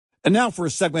And now for a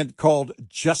segment called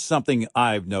Just Something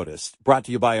I've Noticed, brought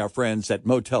to you by our friends at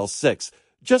Motel 6.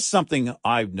 Just something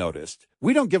I've noticed.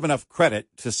 We don't give enough credit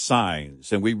to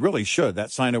signs, and we really should. That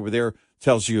sign over there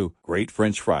tells you great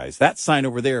French fries. That sign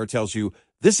over there tells you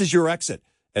this is your exit.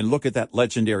 And look at that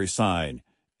legendary sign.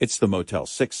 It's the Motel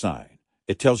 6 sign.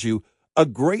 It tells you a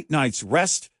great night's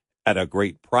rest at a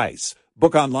great price.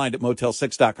 Book online at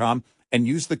motel6.com and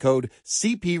use the code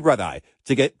CPRedeye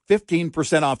to get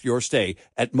 15% off your stay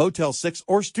at Motel 6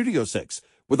 or Studio 6.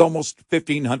 With almost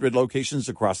 1,500 locations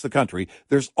across the country,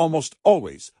 there's almost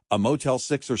always a Motel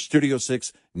 6 or Studio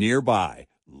 6 nearby.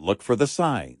 Look for the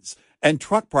signs. And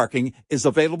truck parking is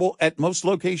available at most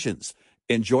locations.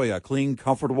 Enjoy a clean,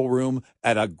 comfortable room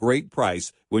at a great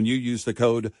price when you use the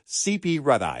code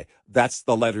CPRedeye. That's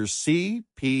the letters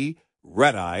CP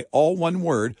Redeye, all one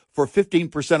word, for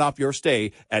 15% off your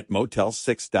stay at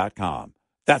motel6.com.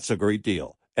 That's a great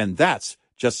deal. And that's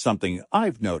just something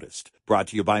I've noticed. Brought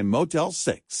to you by Motel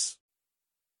 6.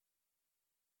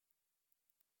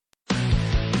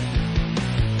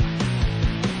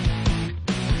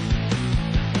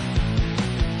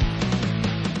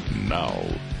 Now,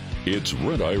 it's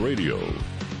Red Eye Radio.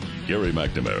 Gary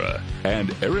McNamara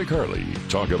and Eric Harley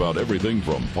talk about everything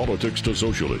from politics to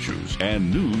social issues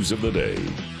and news of the day.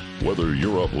 Whether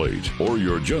you're up late or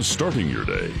you're just starting your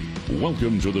day,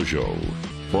 welcome to the show.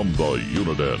 From the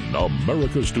Uniden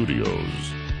America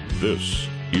Studios, this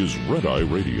is Red Eye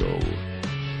Radio.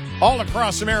 All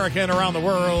across America and around the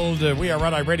world, we are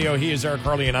Red Eye Radio. He is Eric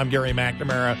Harley, and I'm Gary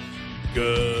McNamara.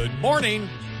 Good morning.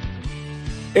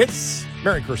 It's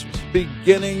Merry Christmas.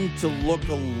 beginning to look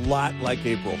a lot like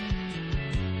April.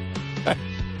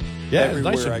 Yeah,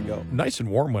 Everywhere nice and, I go. nice and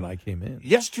warm when I came in.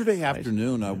 Yesterday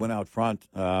afternoon, I went out front,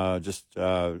 just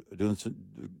doing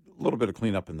a little bit of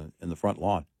cleanup in the front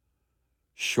lawn.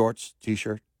 Shorts,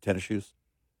 T-shirt, tennis shoes.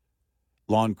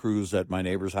 Lawn crews at my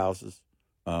neighbors' houses,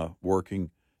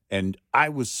 working. And I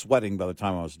was sweating by the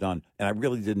time I was done, and I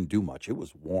really didn't do much. It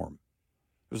was warm.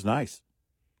 It was nice.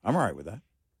 I'm all right with that.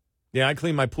 Yeah, I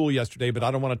cleaned my pool yesterday, but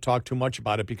I don't want to talk too much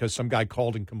about it because some guy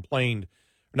called and complained.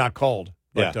 Not called,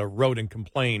 but wrote and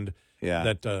complained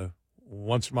that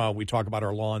once in a while we talk about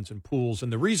our lawns and pools.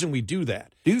 And the reason we do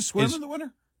that. Do you swim in the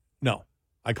winter? No,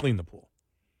 I clean the pool.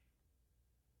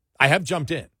 I have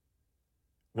jumped in.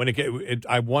 When it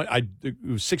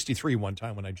was 63 one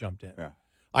time when I jumped in. Yeah.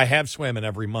 I have swam in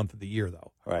every month of the year,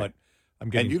 though. Right. But I'm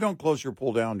getting. And you don't close your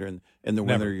pool down during in the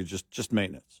winter. You just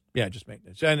maintenance. Yeah, just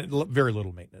maintenance and very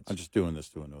little maintenance. I'm just doing this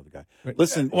to another guy.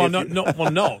 Listen.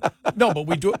 No. But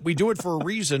we do it for a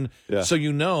reason, so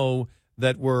you know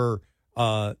that we're.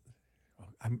 I'm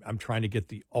trying to get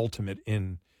the ultimate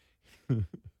in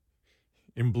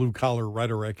blue collar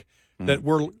rhetoric. That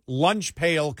we're lunch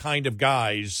pail kind of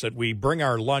guys, that we bring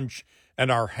our lunch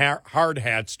and our hard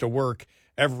hats to work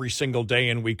every single day,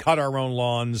 and we cut our own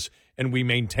lawns and we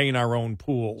maintain our own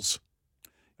pools.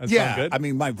 That sound good? I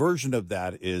mean, my version of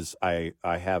that is I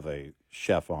have a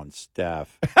chef on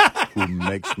staff who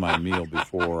makes my meal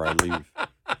before I leave,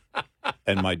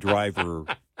 and my driver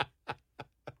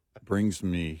brings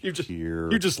me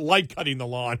here. You just like cutting the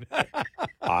lawn.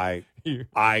 I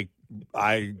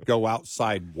go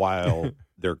outside while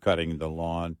they're cutting the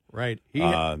lawn. Right.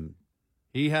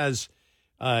 He's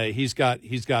got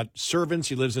servants.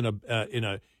 He lives in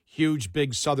a huge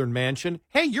big southern mansion.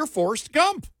 Hey, you're Forrest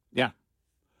Gump. Yeah.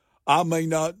 I may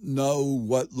not know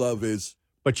what love is,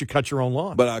 but you cut your own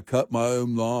lawn. But I cut my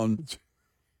own lawn.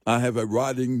 I have a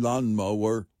riding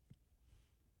lawnmower.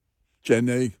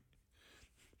 Jenny.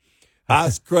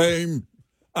 Ice cream,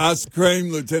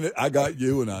 Lieutenant. I got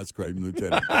you an ice cream,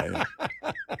 Lieutenant.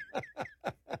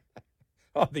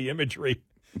 Oh, the imagery.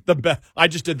 I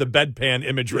just did the bedpan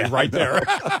imagery right there.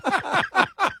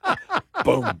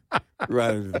 Boom.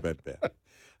 Right into the bedpan.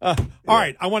 All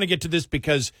right. I want to get to this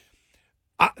because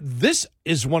this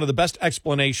is one of the best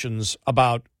explanations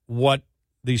about what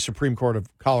the Supreme Court of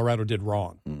Colorado did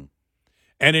wrong.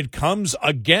 And it comes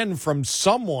again from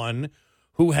someone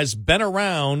who has been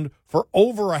around for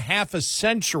over a half a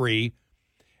century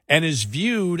and is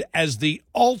viewed as the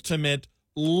ultimate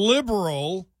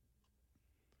liberal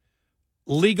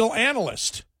legal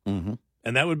analyst. And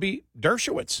that would be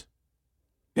Dershowitz.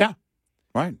 Yeah,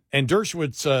 right. And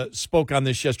Dershowitz spoke on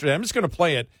this yesterday. I'm just going to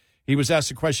play it. He was asked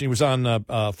a question. He was on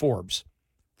Forbes.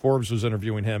 Forbes was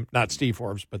interviewing him. Not Steve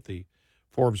Forbes, but the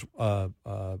Forbes blog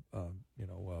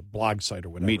site or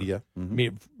whatever. Media.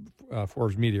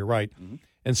 Forbes Media, right.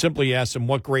 And simply asked him,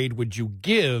 what grade would you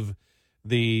give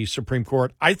the Supreme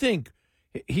Court? I think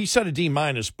he said a D-,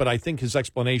 but I think his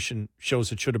explanation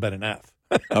shows it should have been an F.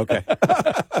 Okay.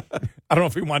 I don't know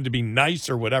if he wanted to be nice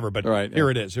or whatever, but here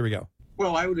it is. Here we go.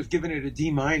 Well, I would have given it a D-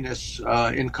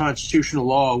 in constitutional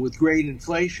law with great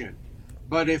inflation.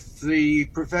 But if the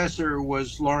professor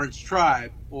was Lawrence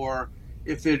Tribe or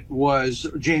if it was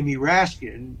Jamie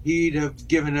Raskin, he'd have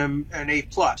given him an A+.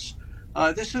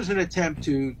 This is an attempt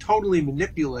to totally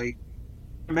manipulate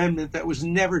an amendment that was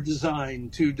never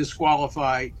designed to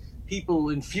disqualify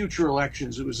people in future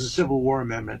elections. It was a Civil War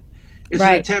amendment. It's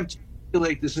an attempt to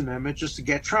manipulate this amendment just to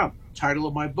get Trump. Title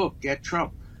of my book, Get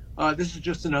Trump. This is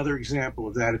just another example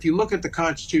of that. If you look at the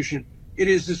Constitution, it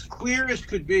is as clear as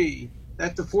could be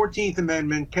that the 14th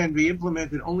Amendment can be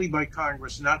implemented only by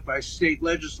Congress, not by state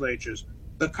legislatures.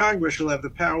 The Congress shall have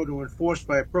the power to enforce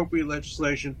by appropriate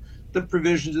legislation the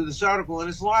provisions of this article, and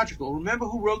it's logical. Remember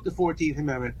who wrote the 14th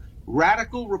Amendment?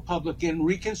 Radical Republican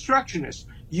Reconstructionists.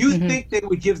 You think they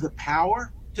would give the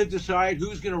power to decide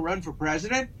who's going to run for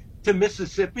president to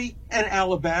Mississippi and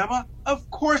Alabama? Of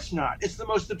course not. It's the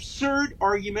most absurd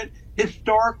argument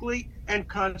historically and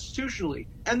constitutionally.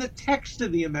 And the text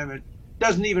of the amendment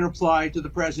doesn't even apply to the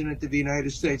president of the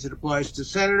United States. It applies to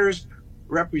senators,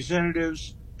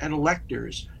 representatives, and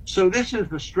electors. So this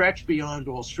is a stretch beyond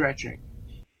all stretching.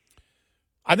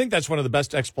 I think that's one of the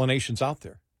best explanations out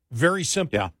there. Very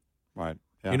simple. Yeah, right.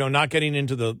 Yeah. You know, not getting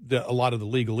into a lot of the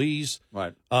legalese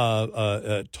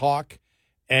talk.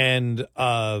 And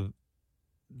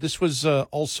this was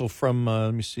also from,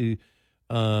 let me see,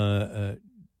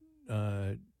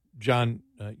 John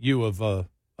Yoo of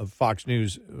Fox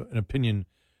News, an opinion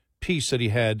piece that he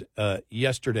had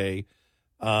yesterday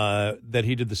that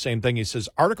he did the same thing. He says,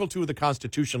 Article 2 of the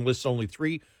Constitution lists only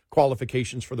 3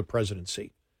 qualifications for the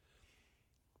presidency.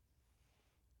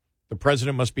 The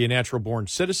president must be a natural-born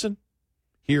citizen.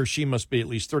 He or she must be at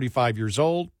least 35 years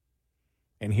old.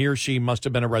 And he or she must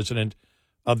have been a resident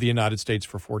of the United States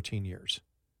for 14 years.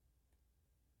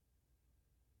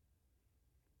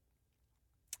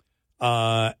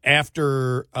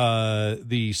 After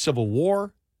the Civil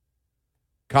War,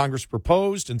 Congress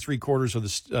proposed and 3/4 of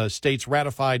the states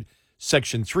ratified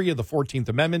Section 3 of the 14th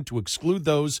Amendment to exclude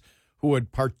those who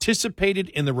had participated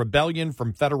in the rebellion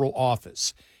from federal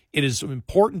office. It is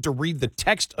important to read the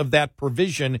text of that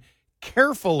provision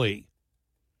carefully.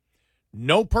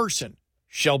 No person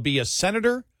shall be a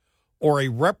senator or a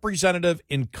representative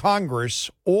in Congress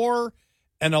or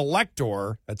an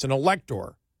elector, that's an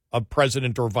elector of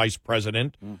president or vice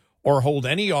president, or hold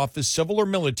any office, civil or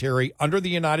military, under the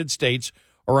United States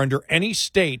or under any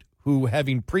state who,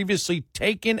 having previously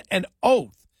taken an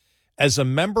oath as a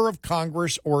member of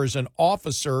Congress or as an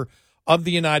officer of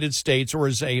the United States or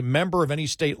as a member of any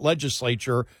state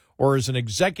legislature or as an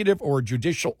executive or a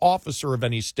judicial officer of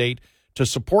any state to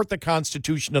support the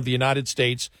Constitution of the United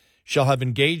States shall have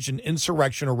engaged in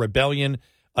insurrection or rebellion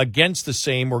against the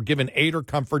same or given aid or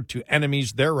comfort to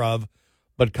enemies thereof,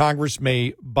 but Congress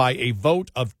may, by a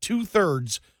vote of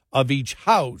 2/3 of each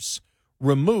house,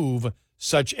 remove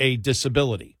such a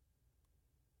disability.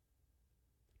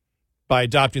 By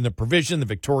adopting the provision, the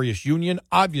victorious Union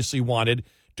obviously wanted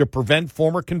to prevent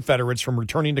former Confederates from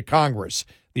returning to Congress,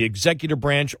 the executive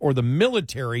branch, or the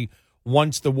military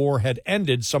once the war had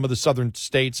ended. Some of the southern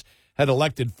states had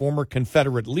elected former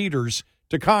Confederate leaders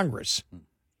to Congress.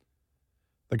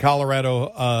 The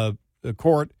Colorado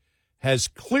court has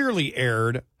clearly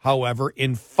erred, however,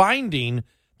 in finding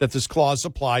that this clause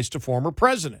applies to former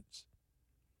presidents.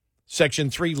 Section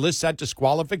 3 lists that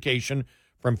disqualification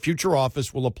from future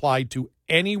office will apply to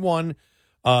anyone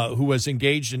who has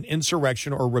engaged in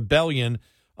insurrection or rebellion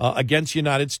against the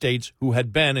United States who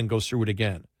had been, and goes through it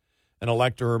again, an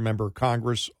elector or member of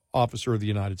Congress, officer of the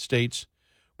United States,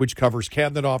 which covers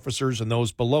cabinet officers and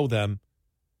those below them.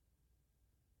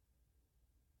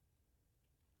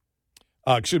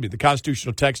 The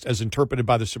constitutional text as interpreted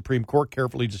by the Supreme Court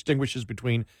carefully distinguishes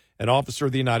between an officer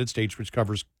of the United States, which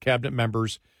covers cabinet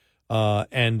members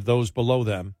and those below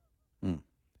them,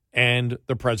 and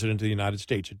the President of the United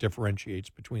States. It differentiates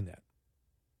between that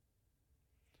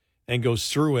and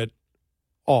goes through it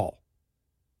all.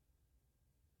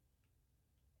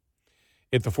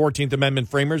 If the 14th Amendment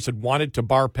framers had wanted to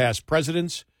bar past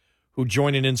presidents who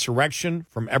join an insurrection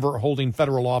from ever holding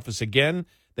federal office again,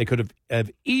 they could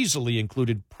have easily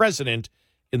included president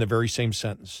in the very same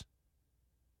sentence.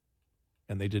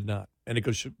 And they did not. And it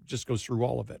just goes through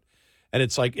all of it. And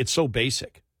it's like, it's so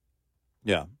basic.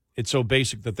 Yeah. It's so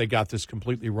basic that they got this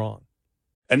completely wrong.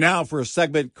 And now for a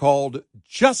segment called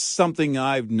Just Something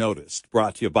I've Noticed,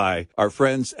 brought to you by our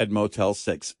friends at Motel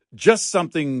 6. Just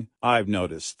something I've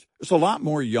noticed. There's a lot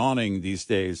more yawning these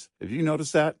days. Have you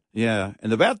noticed that? Yeah. And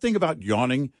the bad thing about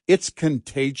yawning, it's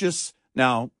contagious.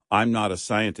 Now, I'm not a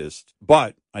scientist,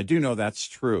 but I do know that's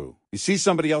true. You see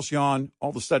somebody else yawn, all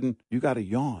of a sudden, you got to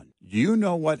yawn. You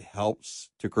know what helps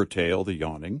to curtail the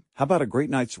yawning? How about a great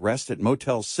night's rest at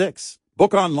Motel 6?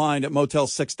 Book online at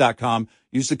motel6.com.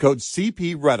 Use the code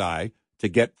CPRedEye to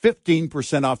get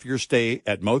 15% off your stay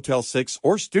at Motel 6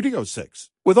 or Studio 6.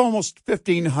 With almost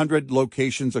 1,500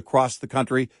 locations across the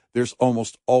country, there's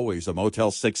almost always a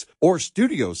Motel 6 or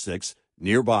Studio 6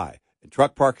 nearby. And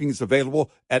truck parking is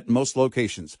available at most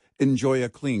locations. Enjoy a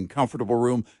clean, comfortable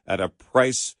room at a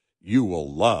price you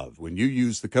will love when you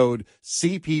use the code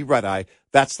CPRedEye.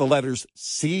 That's the letters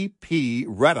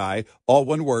CPRedEye, all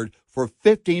one word, for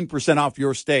 15% off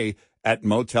your stay at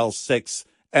Motel 6.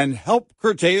 And help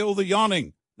curtail the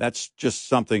yawning. That's just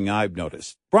something I've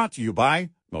noticed. Brought to you by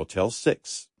Motel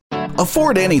 6.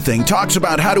 Afford Anything talks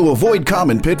about how to avoid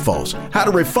common pitfalls, how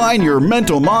to refine your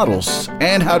mental models,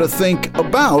 and how to think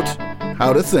about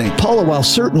how to think. Paula, while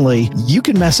certainly you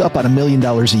can mess up on $1 million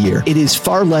a year, it is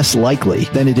far less likely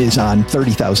than it is on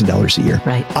 $30,000 a year.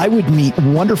 Right. I would meet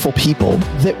wonderful people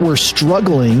that were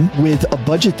struggling with a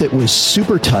budget that was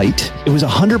super tight. It was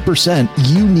 100%.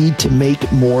 You need to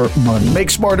make more money. Make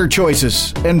smarter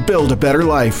choices and build a better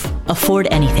life. Afford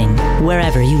Anything,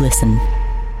 wherever you listen.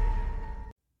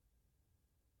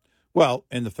 Well,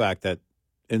 and the fact that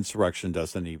insurrection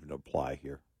doesn't even apply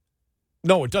here.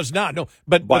 No, it does not. No,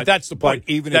 but that's the point. But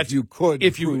even that's, if you could,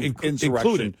 if you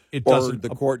insurrection, it or doesn't. The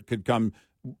court could come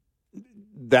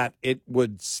that it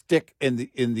would stick in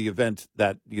the event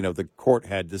that the court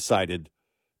had decided.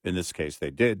 In this case,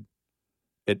 they did.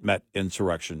 It met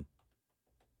insurrection.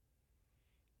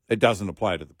 It doesn't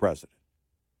apply to the president.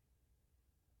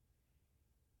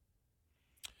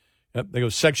 Yep, they go.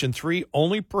 Section 3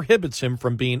 only prohibits him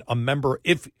from being a member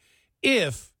if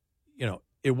it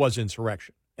was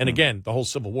insurrection. And again, the whole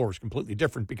Civil War was completely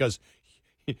different because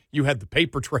you had the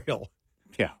paper trail.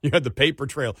 Yeah. You had the paper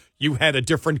trail. You had a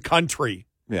different country.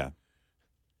 Yeah.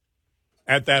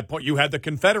 At that point, you had the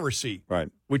Confederacy, right,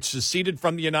 which seceded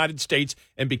from the United States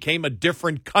and became a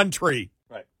different country.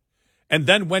 Right. And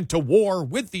then went to war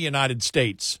with the United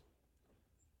States.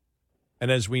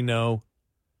 And as we know,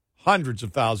 hundreds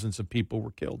of thousands of people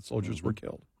were killed. Soldiers were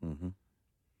killed. Mm-hmm.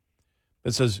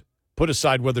 It says, put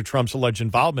aside whether Trump's alleged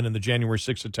involvement in the January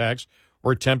 6th attacks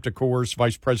or attempt to coerce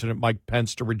Vice President Mike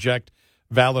Pence to reject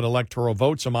valid electoral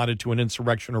votes amounted to an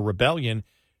insurrection or rebellion.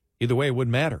 Either way, it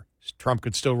wouldn't matter. Trump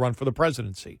could still run for the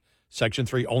presidency. Section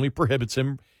 3 only prohibits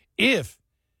him if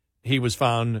he was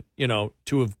found, to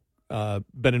have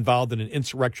been involved in an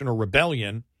insurrection or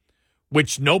rebellion,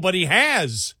 which nobody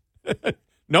has.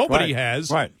 Nobody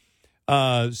has. Right.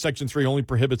 Section 3 only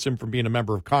prohibits him from being a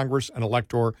member of Congress, an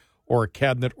elector, or a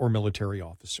cabinet or military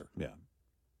officer. Yeah.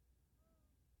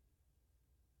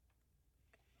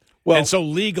 Well, and so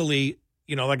legally,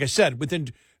 like I said,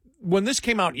 when this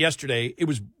came out yesterday, it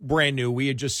was brand new. We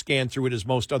had just scanned through it as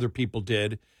most other people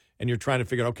did, and you're trying to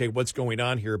figure out, okay, what's going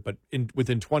on here? But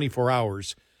within 24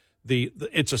 hours,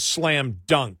 it's a slam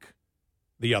dunk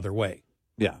the other way.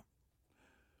 Yeah.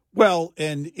 Well,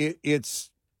 and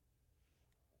it's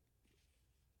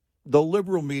the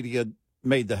liberal media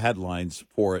made the headlines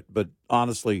for it, but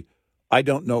honestly, I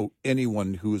don't know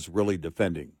anyone who's really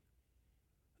defending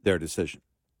their decision.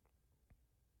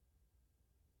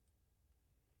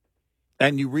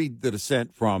 And you read the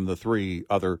dissent from the 3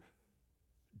 other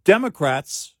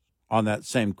Democrats on that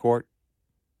same court,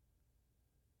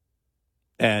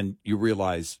 and you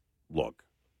realize, look,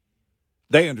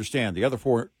 they understand. The other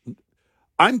 4,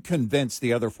 I'm convinced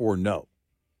the other 4 know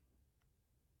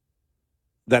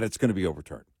that it's going to be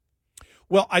overturned.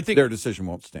 Well, I think their decision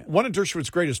won't stand. One of Dershowitz's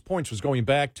greatest points was going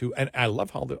back to, and I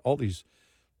love how all these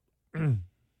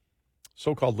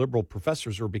so-called liberal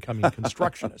professors are becoming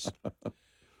constructionists.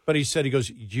 But he goes,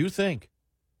 you think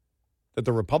that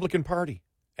the Republican Party,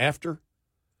 after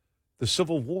the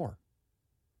Civil War,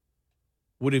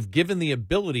 would have given the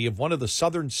ability of one of the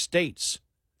southern states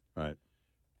right,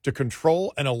 to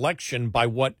control an election by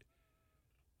what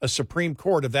a Supreme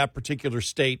Court of that particular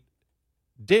state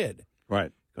did?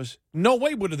 Right. Because no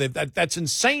way would have they. That's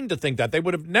insane to think that. They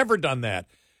would have never done that.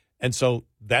 And so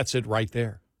that's it right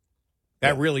there.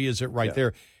 That really is it right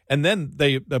there. And then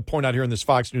they point out here in this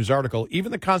Fox News article,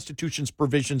 even the Constitution's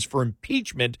provisions for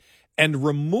impeachment and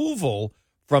removal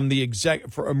from the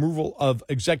removal of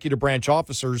executive branch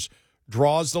officers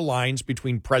draws the lines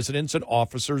between presidents and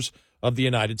officers of the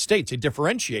United States. They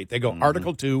differentiate. They go,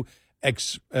 Article 2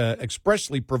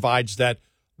 expressly provides that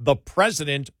the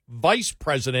president, vice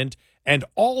president, and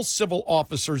all civil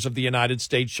officers of the United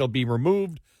States shall be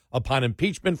removed upon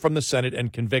impeachment from the Senate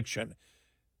and conviction.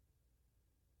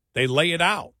 They lay it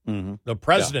out. Mm-hmm. The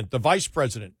president, the vice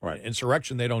president. Right.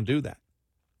 Insurrection, they don't do that.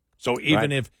 So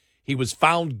even if he was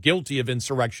found guilty of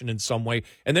insurrection in some way,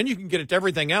 and then you can get at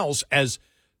everything else, as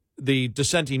the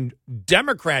dissenting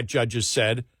Democrat judges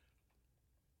said,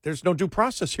 there's no due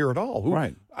process here at all.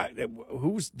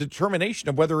 Whose determination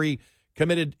of whether he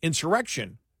committed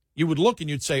insurrection? You would look and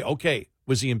you'd say, okay,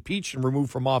 was he impeached and removed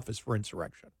from office for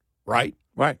insurrection? Right?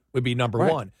 Right. Would be number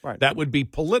one. Right. That would be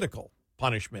political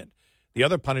punishment. The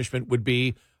other punishment would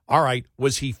be, all right,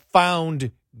 was he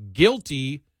found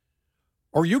guilty?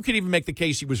 Or you could even make the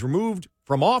case he was removed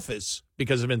from office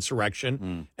because of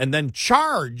insurrection and then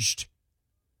charged,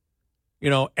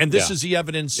 and this is the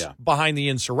evidence behind the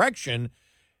insurrection.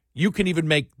 You can even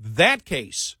make that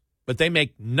case, but they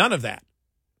make none of that.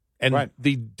 And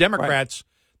the Democrats,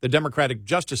 the Democratic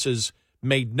justices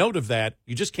made note of that.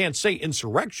 You just can't say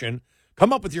insurrection.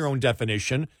 Come up with your own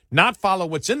definition, not follow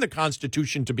what's in the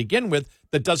Constitution to begin with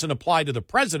that doesn't apply to the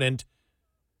president,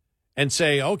 and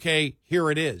say, okay, here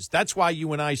it is. That's why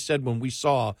you and I said when we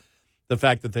saw the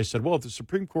fact that they said, well, if the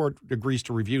Supreme Court agrees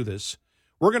to review this,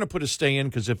 we're going to put a stay in,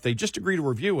 because if they just agree to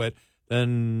review it,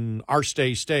 then our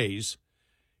stay stays.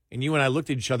 And you and I looked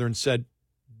at each other and said,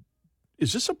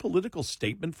 is this a political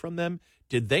statement from them?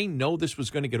 Did they know this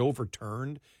was going to get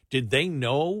overturned? Did they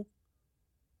know?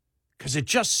 Because it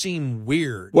just seemed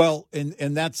weird. Well,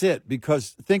 and that's it,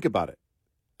 because think about it.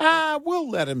 We'll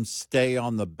let him stay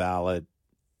on the ballot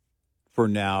for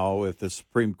now. If the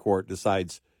Supreme Court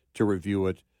decides to review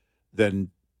it, then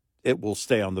it will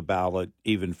stay on the ballot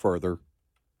even further.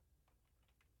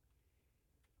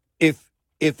 If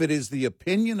it is the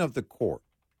opinion of the court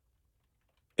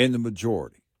in the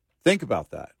majority, think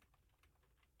about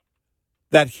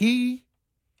that he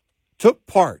took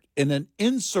part in an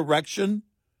insurrection,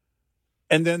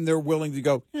 and then they're willing to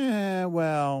go,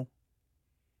 well,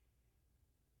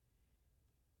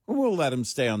 we'll let him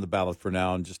stay on the ballot for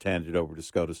now and just hand it over to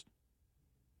SCOTUS.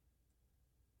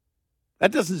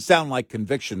 That doesn't sound like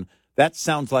conviction. That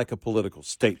sounds like a political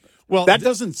statement. Well, that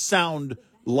doesn't sound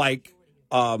like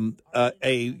a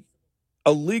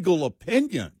legal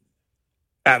opinion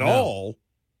at all.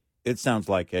 It sounds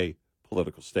like a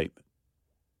political statement.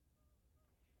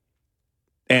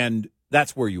 And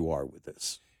that's where you are with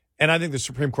this. And I think the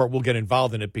Supreme Court will get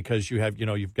involved in it, because you have,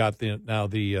 you've got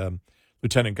the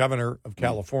Lieutenant Governor of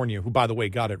California, who, by the way,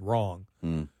 got it wrong,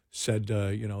 said,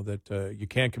 that you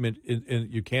can't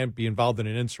you can't be involved in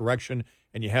an insurrection,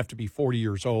 and you have to be 40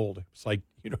 years old. It's like,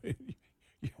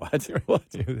 what?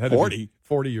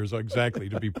 40 years old, exactly,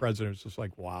 to be president. It's just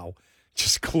like, wow,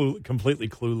 just completely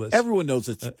clueless. Everyone knows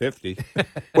it's 50.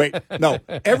 Wait, no,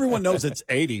 everyone knows it's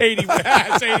 80. 80,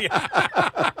 it's 80.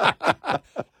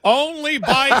 Only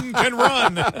Biden can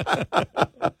run.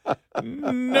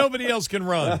 Nobody else can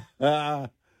run.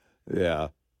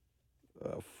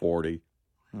 40.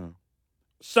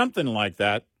 Something like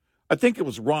that. I think it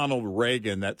was Ronald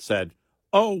Reagan that said,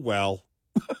 oh, well.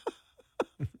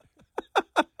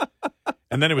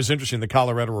 And then it was interesting. The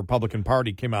Colorado Republican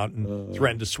Party came out and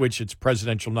threatened to switch its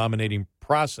presidential nominating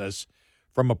process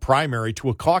from a primary to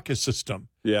a caucus system.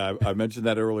 Yeah, I mentioned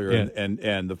that earlier.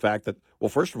 And the fact that, well,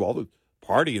 first of all, the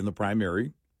party in the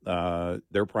primary,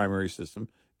 their primary system,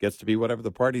 gets to be whatever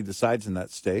the party decides in that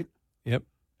state. Yep.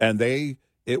 And they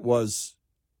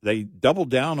doubled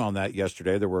down on that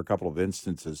yesterday. There were a couple of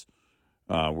instances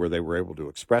where they were able to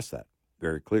express that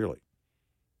very clearly.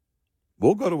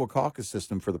 We'll go to a caucus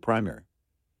system for the primary.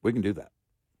 We can do that.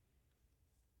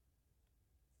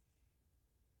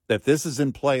 If this is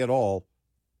in play at all,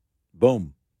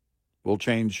 boom, we'll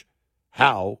change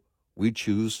how we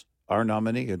choose our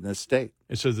nominee in this state.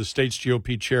 It says the state's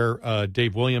GOP chair,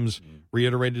 Dave Williams,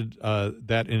 reiterated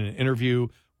that in an interview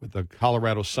with the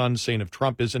Colorado Sun, saying if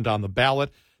Trump isn't on the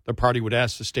ballot, the party would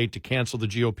ask the state to cancel the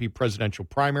GOP presidential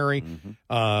primary.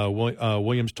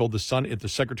 Williams told the Sun, if the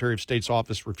Secretary of State's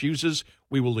office refuses,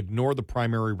 we will ignore the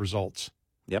primary results.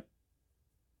 Yep.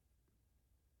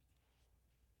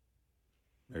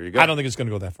 There you go. I don't think it's going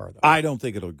to go that far, though. I don't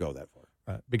think it'll go that far.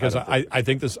 Because I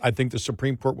think the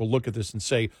Supreme Court will look at this and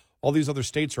say, all these other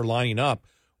states are lining up.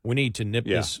 We need to nip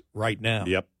this right now.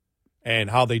 Yep. And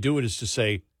how they do it is to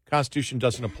say, Constitution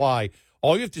doesn't apply.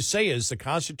 All you have to say is the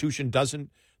Constitution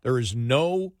doesn't. There is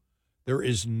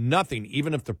nothing,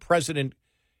 even if the president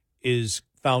is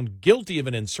found guilty of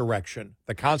an insurrection,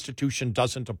 the Constitution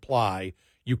doesn't apply.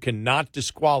 You cannot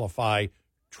disqualify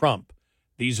Trump.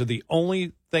 These are the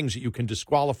only things that you can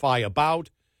disqualify about,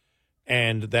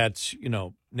 and that's,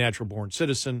 natural born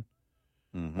citizen,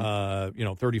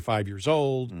 35 years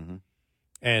old,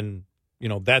 and,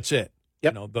 that's it.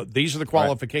 Yep. These are the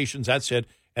qualifications, that's it,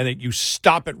 and then you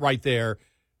stop it right there.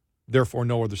 Therefore,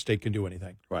 no other state can do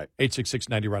anything. Right.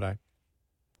 866-90 Red Eye.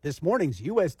 This morning's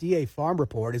USDA Farm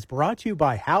Report is brought to you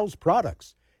by House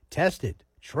Products. Tested,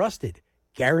 trusted,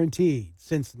 guaranteed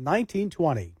since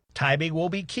 1920. Timing will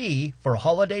be key for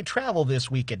holiday travel this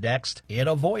week and next in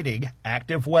avoiding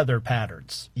active weather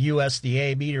patterns.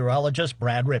 USDA meteorologist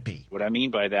Brad Rippey. What I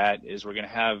mean by that is we're going to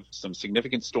have some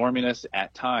significant storminess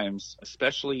at times,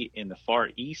 especially in the far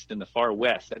east and the far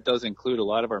west. That does include a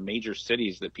lot of our major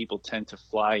cities that people tend to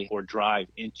fly or drive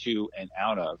into and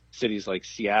out of. Cities like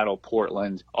Seattle,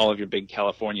 Portland, all of your big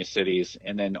California cities,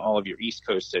 and then all of your East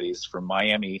Coast cities from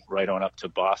Miami right on up to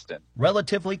Boston.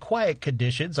 Relatively quiet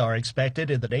conditions are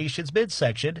expected in the nation's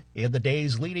midsection in the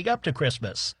days leading up to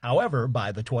Christmas. However,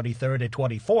 by the 23rd and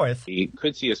 24th, we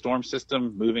could see a storm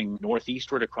system moving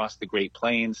northeastward across the Great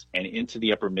Plains and into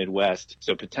the upper Midwest.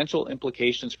 So potential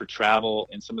implications for travel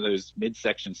in some of those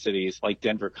midsection cities like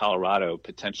Denver, Colorado,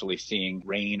 potentially seeing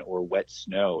rain or wet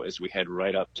snow as we head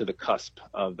right up to the cusp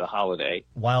of the holiday.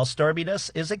 While storminess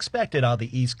is expected on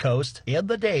the East Coast in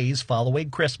the days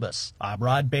following Christmas. I'm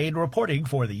Rod Bain reporting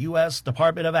for the U.S.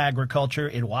 Department of Agriculture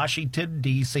in Washington,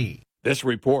 D.C. This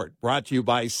report brought to you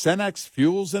by Cenex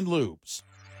Fuels and Lubes.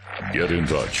 Get in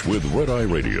touch with Red Eye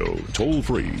Radio, toll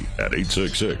free at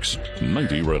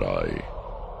 866-90-RED-EYE.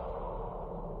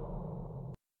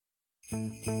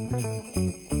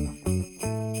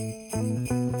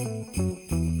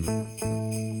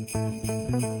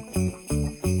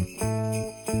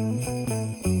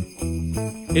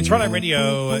 It's Red Eye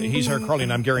Radio. He's Eric Carly,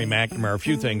 and I'm Gary McNamara. A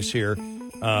few things here.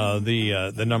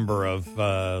 The number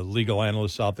of legal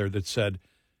analysts out there that said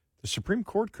the Supreme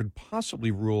Court could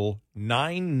possibly rule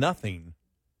 9-0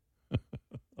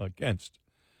 against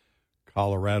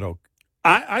Colorado.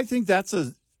 I think that's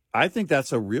a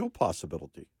real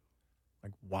possibility.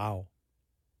 Like, wow.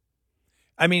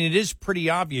 I mean, it is pretty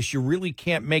obvious. You really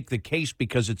can't make the case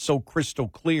because it's so crystal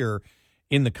clear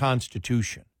in the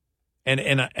Constitution.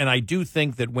 And I do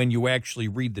think that when you actually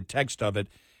read the text of it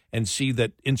and see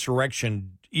that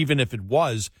insurrection, even if it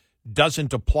was,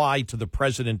 doesn't apply to the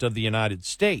President of the United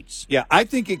States. Yeah, I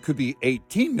think it could be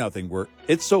 18-0, where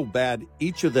it's so bad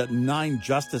each of the 9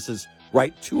 justices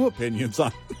write 2 opinions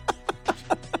on it.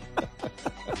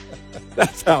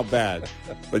 That's how bad.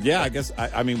 But yeah, I guess,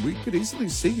 I mean, we could easily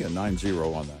see a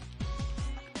 9-0 on that.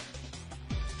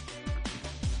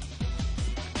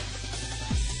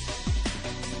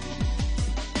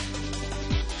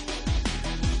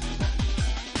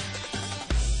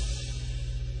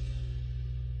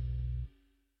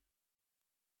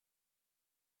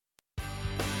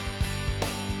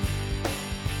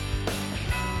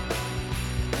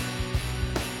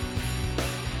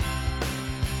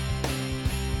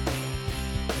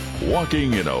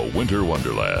 Walking in a winter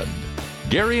wonderland.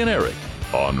 Gary and Eric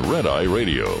on Red Eye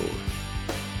Radio.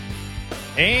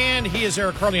 And he is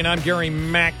Eric Carly, and I'm Gary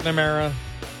McNamara.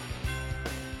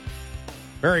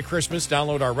 Merry Christmas.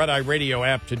 Download our Red Eye Radio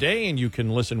app today, and you can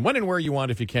listen when and where you want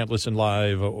if you can't listen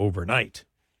live overnight.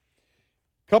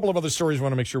 A couple of other stories I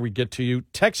want to make sure we get to you.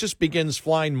 Texas begins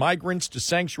flying migrants to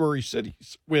sanctuary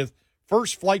cities with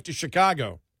first flight to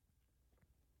Chicago.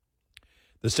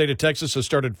 The state of Texas has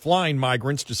started flying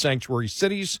migrants to sanctuary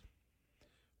cities,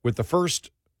 with the first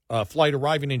flight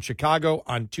arriving in Chicago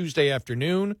on Tuesday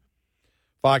afternoon.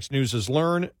 Fox News has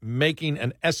learned, making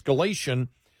an escalation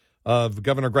of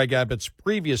Governor Greg Abbott's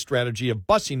previous strategy of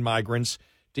busing migrants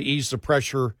to ease the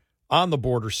pressure on the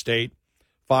border state.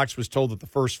 Fox was told that the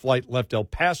first flight left El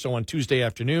Paso on Tuesday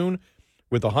afternoon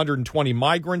with 120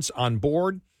 migrants on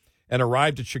board and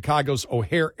arrived at Chicago's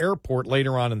O'Hare Airport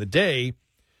later on in the day.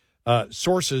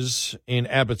 Sources in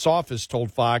Abbott's office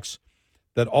told Fox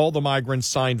that all the migrants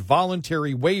signed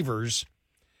voluntary waivers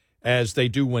as they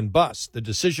do when bused. The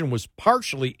decision was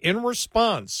partially in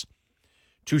response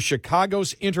to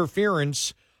Chicago's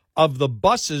interference of the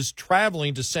buses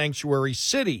traveling to Sanctuary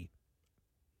City.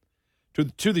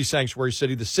 To the Sanctuary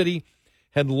City, the city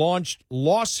had launched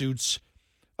lawsuits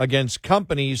against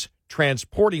companies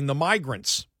transporting the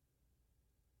migrants.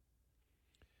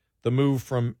 The move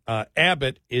from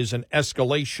Abbott is an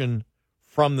escalation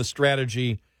from the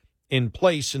strategy in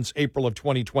place since April of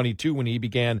 2022 when he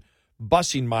began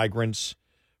busing migrants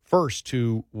first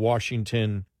to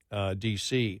Washington,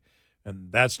 D.C.,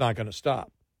 and that's not going to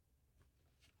stop.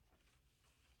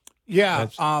 Yeah,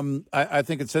 I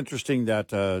think it's interesting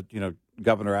that,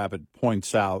 Governor Abbott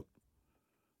points out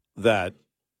that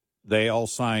they all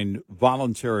signed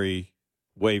voluntary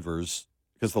waivers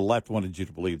because the left wanted you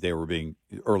to believe they were being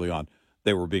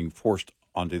forced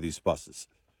onto these buses,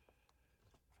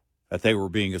 that they were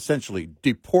being essentially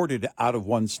deported out of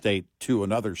one state to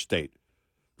another state.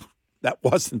 That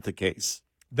wasn't the case.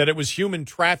 That it was human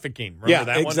trafficking. Remember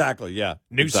that one? Exactly. Yeah,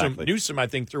 Newsom, I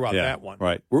think, threw out that one.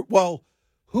 Right. Well,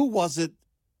 who was it?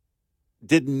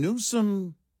 Did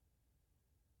Newsom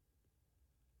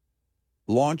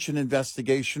launch an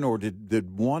investigation, or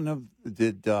did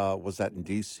was that in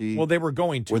D.C.? Well, they were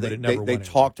going to, but it never went. They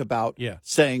talked about Yeah.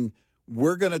 saying,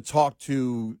 we're going to talk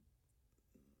to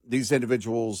these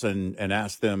individuals and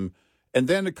ask them. And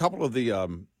then a couple of the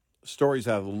stories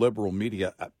out of the liberal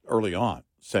media early on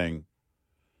saying,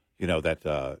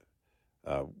 that,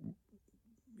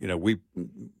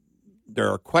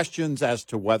 there are questions as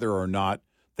to whether or not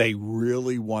they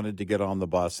really wanted to get on the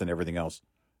bus and everything else.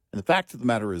 And the fact of the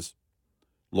matter is,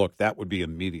 look, that would be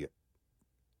immediate.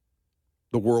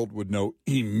 The world would know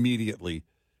immediately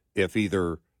if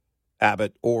either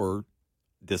Abbott or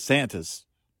DeSantis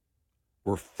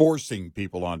were forcing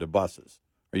people onto buses.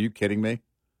 Are you kidding me?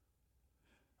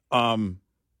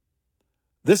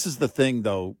 This is the thing,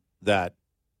 though, that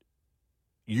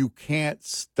you can't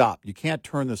stop. You can't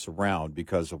turn this around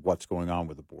because of what's going on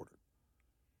with the border.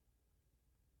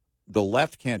 The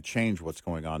left can't change what's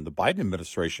going on. The Biden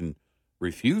administration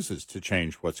refuses to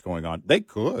change what's going on. They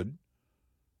could.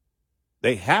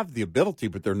 They have the ability,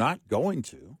 but they're not going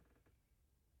to.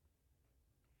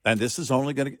 And this is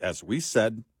only going to, as we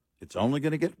said, it's only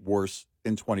going to get worse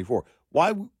in 24.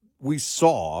 Why we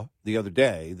saw the other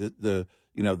day the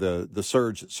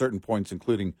surge at certain points,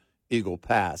 including Eagle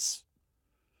Pass,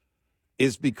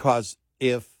 is because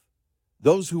if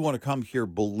those who want to come here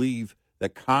believe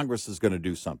that Congress is going to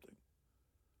do something,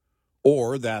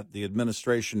 or that the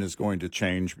administration is going to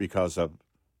change because of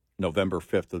November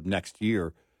 5th of next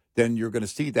year, then you're going to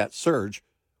see that surge.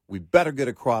 We better get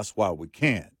across while we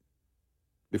can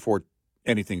before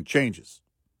anything changes.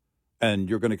 And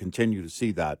you're going to continue to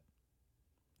see that,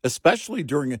 especially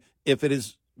if it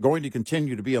is going to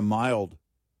continue to be a mild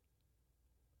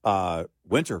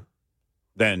winter,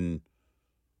 then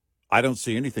I don't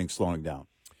see anything slowing down.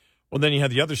 Well, then you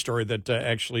had the other story that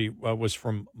actually was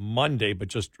from Monday, but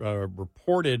just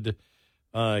reported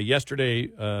yesterday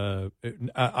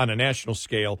on a national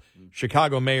scale.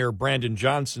 Chicago Mayor Brandon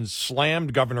Johnson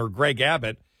slammed Governor Greg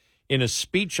Abbott in a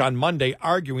speech on Monday,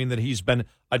 arguing that he's been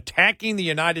attacking the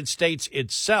United States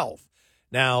itself.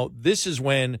 Now, this is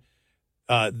when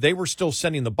they were still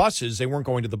sending the buses. They weren't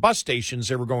going to the bus stations.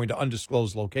 They were going to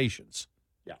undisclosed locations.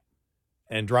 Yeah.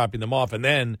 And dropping them off. And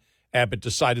then Abbott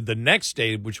decided the next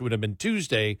day, which would have been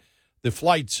Tuesday, the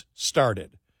flights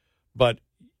started. But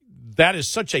that is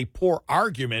such a poor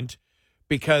argument,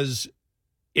 because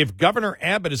if Governor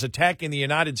Abbott is attacking the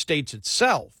United States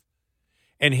itself,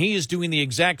 and he is doing the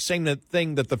exact same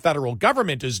thing that the federal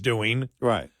government is doing,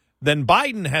 right, then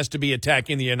Biden has to be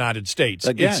attacking the United States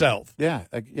itself. Yeah.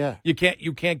 You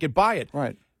can't get by it.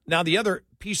 Right. Now, the other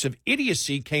piece of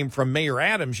idiocy came from Mayor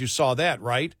Adams. You saw that,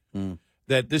 right? Mm.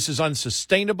 That this is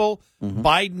unsustainable. Mm-hmm.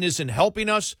 Biden isn't helping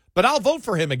us, but I'll vote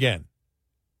for him again.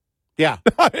 Yeah.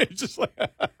 It's just like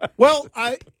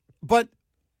but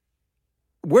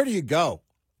where do you go?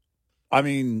 I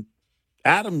mean,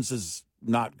 Adams is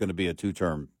not going to be a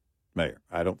two-term mayor.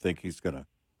 I don't think he's going to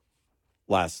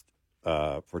last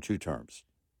for 2 terms.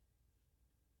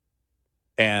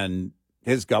 And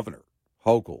his governor,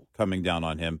 Hochul, coming down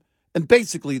on him, and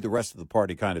basically the rest of the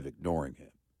party kind of ignoring him,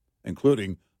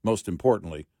 including, most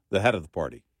importantly, the head of the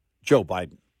party, Joe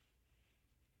Biden.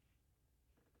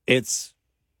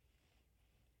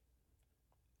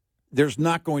 There's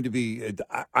not going to be,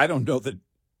 I don't know that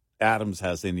Adams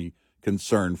has any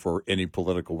concern for any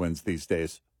political wins these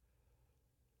days.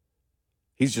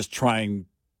 He's just trying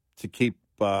to keep,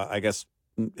 I guess,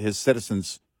 his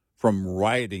citizens from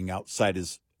rioting outside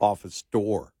his office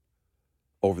door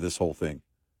over this whole thing.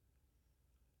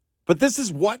 But this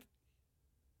is what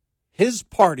his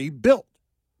party built.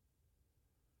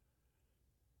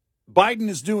 Biden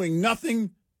is doing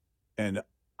nothing, and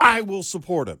I will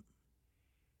support him.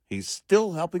 He's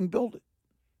still helping build it.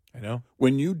 I know.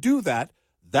 When you do that,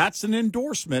 that's an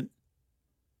endorsement.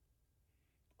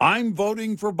 I'm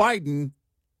voting for Biden.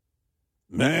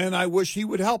 Man, I wish he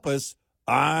would help us.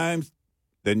 Then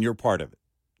you're part of it.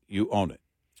 You own it.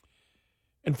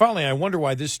 And finally, I wonder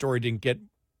why this story didn't get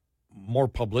more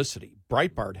publicity.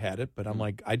 Breitbart had it, but I'm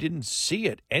like, I didn't see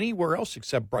it anywhere else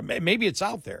except maybe it's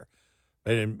out there,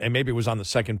 and maybe it was on the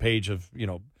second page of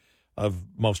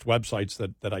most websites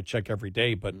that I check every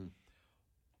day. But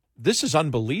this is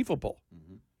unbelievable.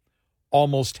 Mm-hmm.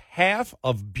 Almost half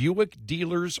of Buick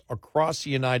dealers across the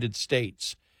United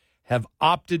States have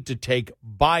opted to take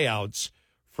buyouts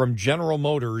from General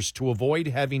Motors to avoid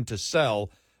having to sell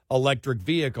electric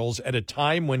vehicles at a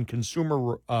time when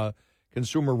consumer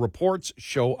reports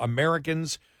show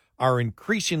Americans are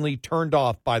increasingly turned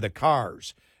off by the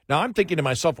cars. Now, I'm thinking to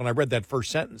myself when I read that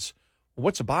first sentence, well,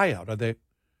 what's a buyout?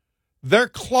 They're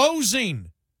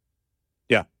closing.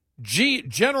 Yeah.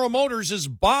 General Motors is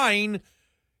buying,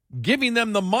 giving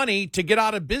them the money to get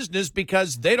out of business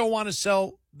because they don't want to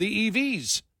sell the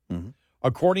EVs. Mm-hmm.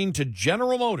 According to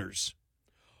General Motors,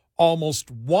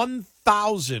 almost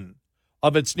 1,000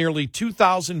 of its nearly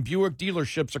 2,000 Buick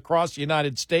dealerships across the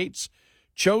United States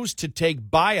chose to take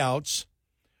buyouts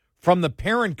from the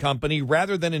parent company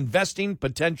rather than investing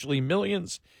potentially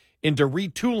millions into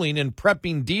retooling and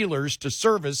prepping dealers to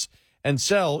service and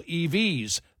sell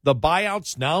EVs. The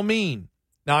buyouts now mean.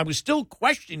 Now, I was still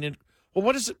questioning, well,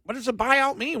 what does a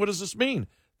buyout mean? What does this mean?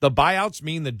 The buyouts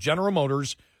mean that General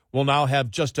Motors will now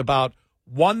have just about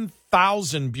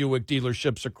 1,000 Buick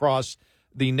dealerships across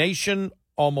the nation,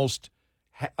 almost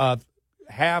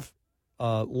half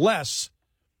less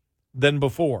than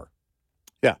before.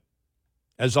 Yeah.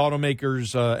 As the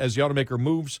automaker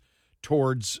moves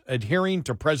towards adhering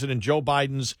to President Joe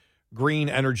Biden's green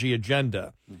energy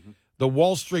agenda. Mm-hmm. The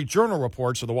Wall Street Journal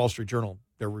reports, or the Wall Street Journal,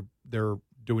 they're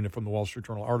doing it from the Wall Street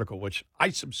Journal article, which I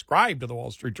subscribe to the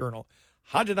Wall Street Journal.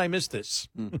 How did I miss this?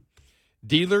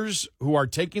 Dealers who are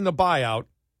taking the buyout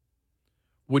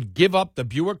would give up the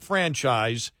Buick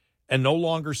franchise and no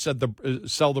longer sell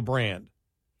the brand.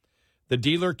 The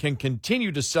dealer can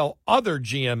continue to sell other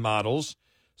GM models,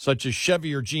 such as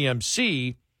Chevy or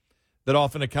GMC, that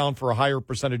often account for a higher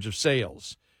percentage of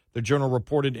sales. The Journal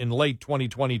reported in late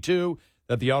 2022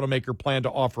 that the automaker planned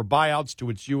to offer buyouts to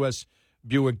its U.S.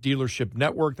 Buick dealership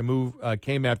network. The move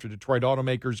came after Detroit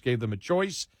automakers gave them a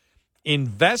choice.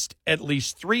 Invest at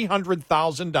least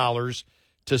 $300,000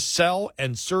 to sell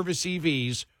and service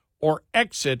EVs or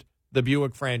exit the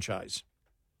Buick franchise.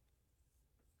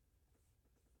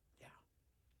 Yeah.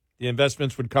 The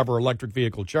investments would cover electric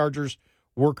vehicle chargers,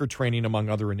 worker training, among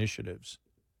other initiatives.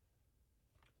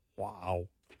 Wow.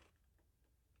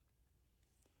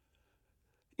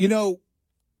 You know,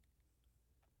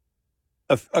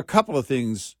 a couple of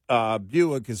things.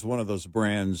 Buick is one of those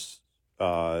brands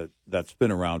that's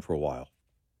been around for a while.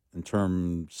 In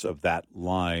terms of that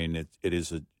line,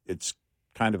 it's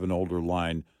kind of an older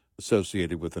line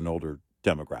associated with an older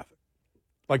demographic.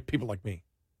 Like people like me.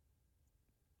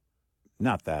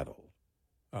 Not that old.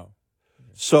 Oh. Okay.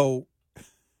 So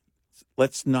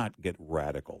let's not get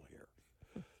radical here.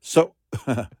 So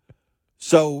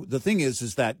the thing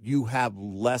is that you have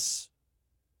less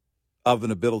of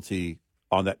an ability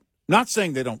on that. Not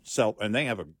saying they don't sell, and they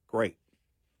have a great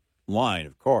line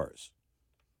of cars,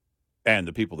 and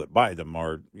the people that buy them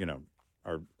are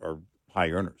high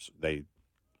earners.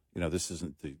 This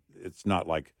it's not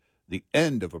like the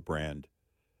end of a brand,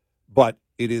 but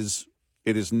it is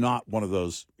not one of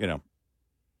those,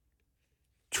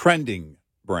 trending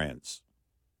brands.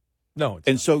 No, it's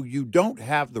and not. So you don't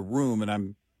have the room,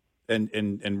 and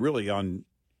really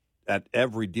at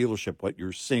every dealership, what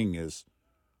you're seeing is,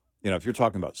 if you're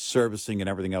talking about servicing and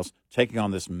everything else, taking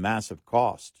on this massive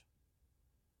cost.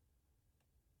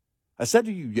 I said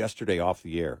to you yesterday off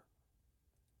the air,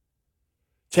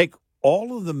 take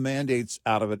all of the mandates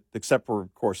out of it, except for,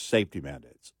 of course, safety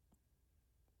mandates.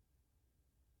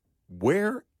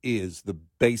 Where is the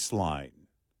baseline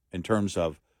in terms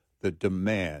of the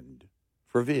demand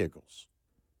for vehicles?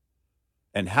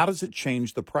 And how does it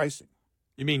change the pricing?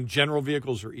 You mean general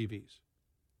vehicles or EVs?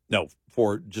 No,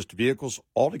 for just vehicles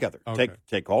altogether. Okay.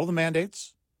 Take all of the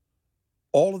mandates,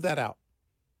 all of that out.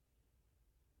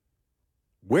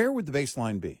 Where would the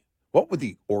baseline be? What would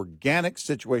the organic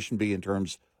situation be in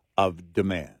terms of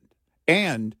demand?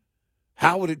 And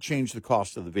how would it change the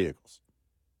cost of the vehicles?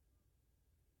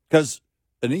 Because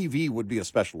an EV would be a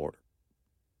special order.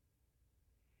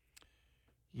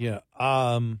 Yeah.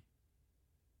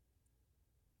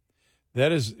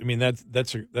 That's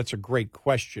a great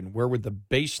question. Where would the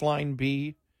baseline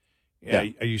be? Yeah.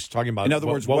 Are you talking about? In other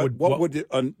words, what would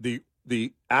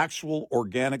the actual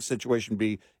organic situation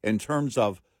be in terms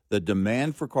of the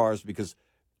demand for cars? Because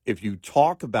if you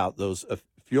talk about those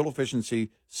fuel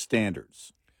efficiency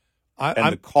standards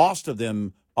and the cost of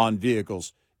them on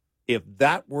vehicles, if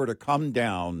that were to come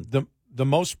down, the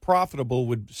most profitable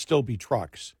would still be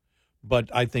trucks, but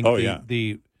I think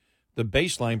the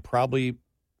baseline probably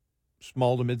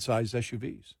small to mid-sized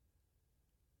SUVs.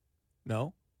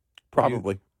 No,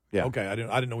 probably. Yeah. Okay. I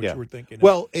didn't know what you were thinking.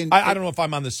 Well, I don't know if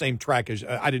I'm on the same track as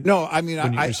I didn't. No, I mean,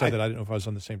 when you said that, I didn't know if I was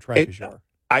on the same track as you are.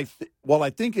 I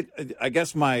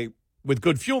guess with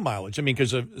good fuel mileage. I mean,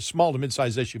 because a small to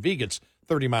mid-sized SUV gets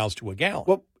 30 miles to a gallon.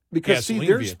 Well, because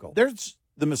vehicle. There's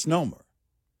the misnomer.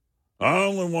 I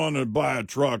only want to buy a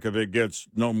truck if it gets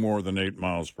no more than 8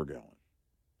 miles per gallon.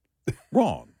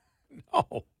 Wrong.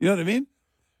 No. You know what I mean?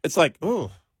 It's like,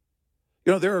 oh,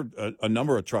 there are a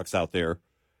number of trucks out there.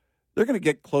 They're going to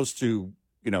get close to,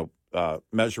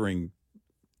 measuring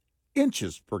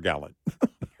inches per gallon.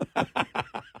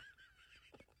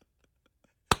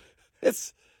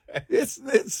 It's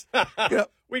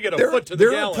we get a foot to the gallon.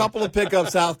 There are a couple of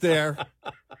pickups out there,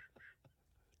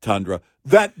 Tundra,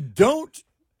 that don't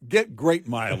get great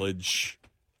mileage,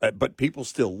 but people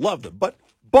still love them. But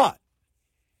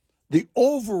the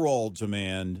overall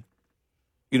demand,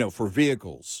 for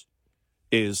vehicles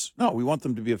is, no, we want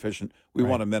them to be efficient. We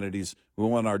want amenities. We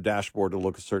want our dashboard to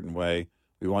look a certain way.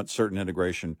 We want certain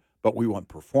integration, but we want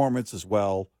performance as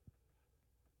well.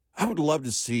 I would love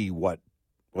to see what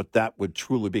that would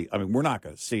truly be. I mean, we're not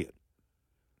going to see it,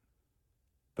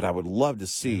 but I would love to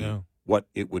see what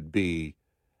it would be.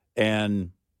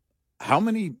 And how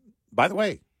many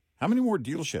more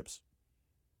dealerships,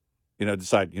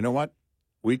 decide, you know what?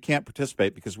 We can't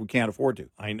participate because we can't afford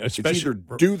to. I know. It's either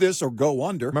do this or go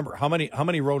under. Remember, how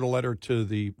many wrote a letter to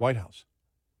the White House?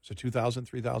 So 2,000,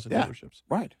 3,000 dealerships?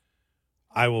 Right.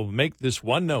 I will make this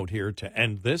one note here to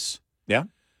end this. Yeah.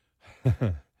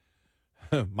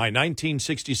 My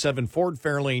 1967 Ford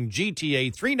Fairlane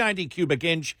GTA 390 cubic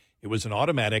inch. It was an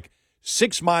automatic,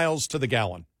 6 miles to the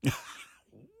gallon.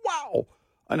 Wow.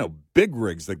 I know big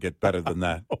rigs that get better than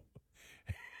that.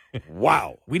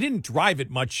 Wow. We didn't drive it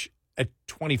much at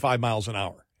 25 miles an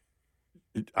hour.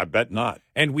 I bet not.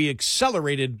 And we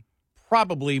accelerated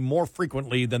probably more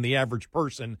frequently than the average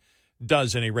person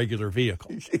does in a regular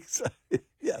vehicle.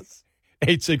 Yes.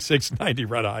 866-90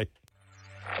 Red Eye.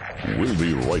 We'll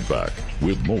be right back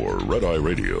with more Red Eye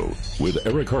Radio with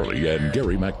Eric Harley and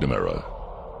Gary McNamara.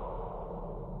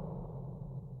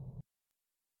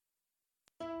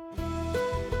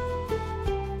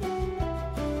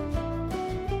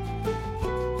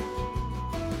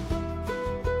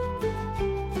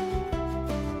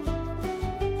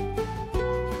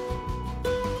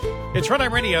 It's Red Eye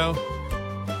Radio.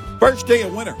 First day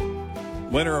of winter.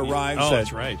 Winter arrives at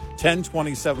that's right.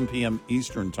 10:27 p.m.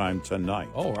 Eastern time tonight.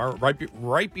 Oh,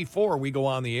 right before we go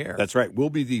on the air. That's right. We'll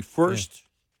be the first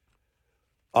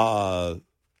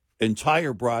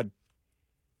entire broadcast.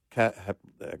 I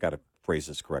got to phrase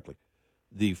this correctly.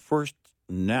 The first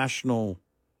national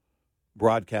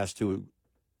broadcast to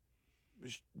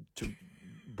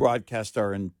broadcast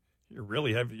our. You're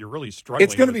really struggling.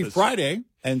 It's going to be Friday,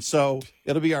 and so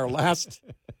it'll be our last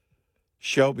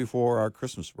show before our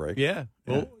Christmas break. Yeah.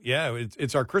 Well,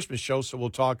 it's our Christmas show, so we'll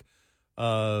talk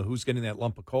who's getting that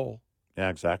lump of coal. Yeah,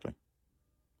 exactly.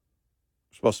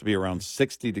 It's supposed to be around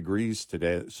 60 degrees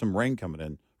today. Some rain coming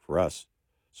in for us.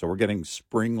 So we're getting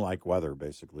spring-like weather,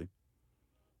 basically.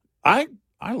 I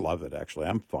love it, actually.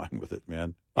 I'm fine with it,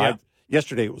 man. Yeah.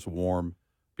 Yesterday it was warm.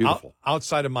 Beautiful.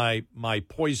 Outside of my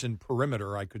poison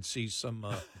perimeter, I could see some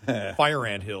fire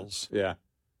ant hills. Yeah.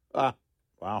 Wow.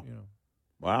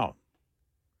 Wow.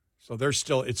 So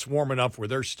it's warm enough where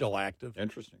they're still active.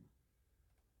 Interesting.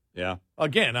 Yeah.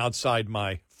 Again, outside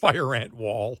my fire ant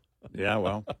wall. Yeah,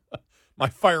 well. My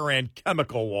fire ant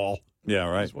chemical wall. Yeah,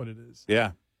 right. That's what it is.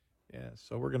 Yeah. Yeah,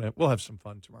 so we'll have some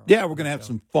fun tomorrow. Yeah, we're going to have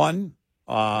some fun.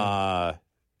 Some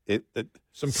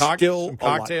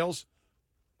cocktails?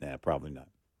 Nah, probably not.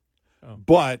 Oh.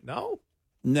 But no?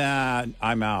 Nah,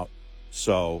 I'm out.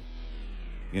 So,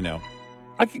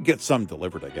 I could get some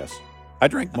delivered, I guess. I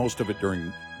drank most of it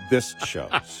during this show,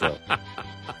 so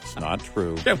it's not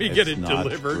true. Can we get it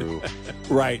delivered? True.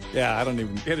 Right. Yeah, I don't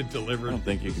even get it delivered. I don't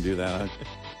think you can do that.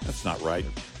 That's not right.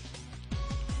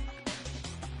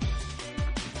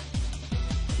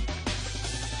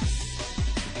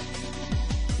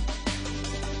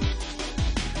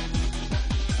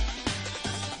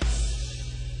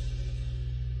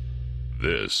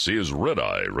 This is Red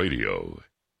Eye Radio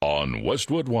on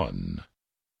Westwood One.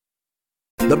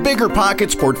 The Bigger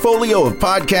Pockets portfolio of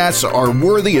podcasts are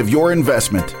worthy of your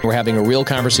investment. We're having a real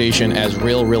conversation as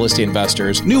real estate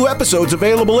investors. New episodes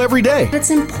available every day. It's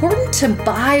important to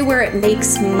buy where it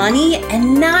makes money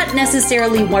and not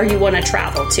necessarily where you want to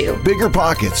travel to. Bigger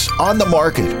Pockets, On the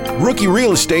Market, Rookie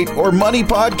Real Estate, or Money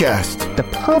Podcast. The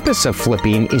purpose of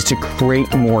flipping is to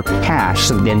create more cash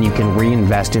so then you can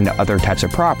reinvest into other types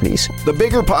of properties. The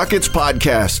Bigger Pockets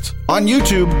Podcast on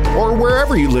YouTube or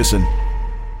wherever you listen.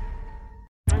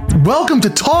 welcome to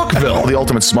Talkville. The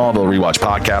Ultimate Smallville Rewatch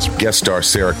Podcast. Guest star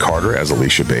Sarah Carter as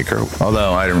Alicia Baker.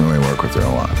 Although I didn't really work with her a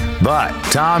lot. But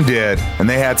Tom did, and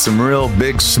they had some real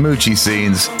big smoochy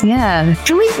scenes. Yeah.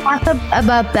 Can we talk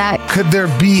about that? Could there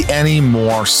be any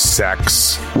more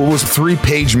sex? What was a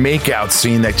 3-page makeout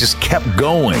scene that just kept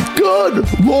going? Good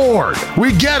Lord.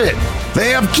 We get it. They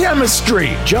have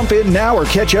chemistry. Jump in now or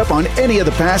catch up on any of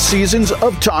the past seasons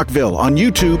of Talkville on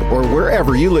YouTube or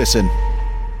wherever you listen.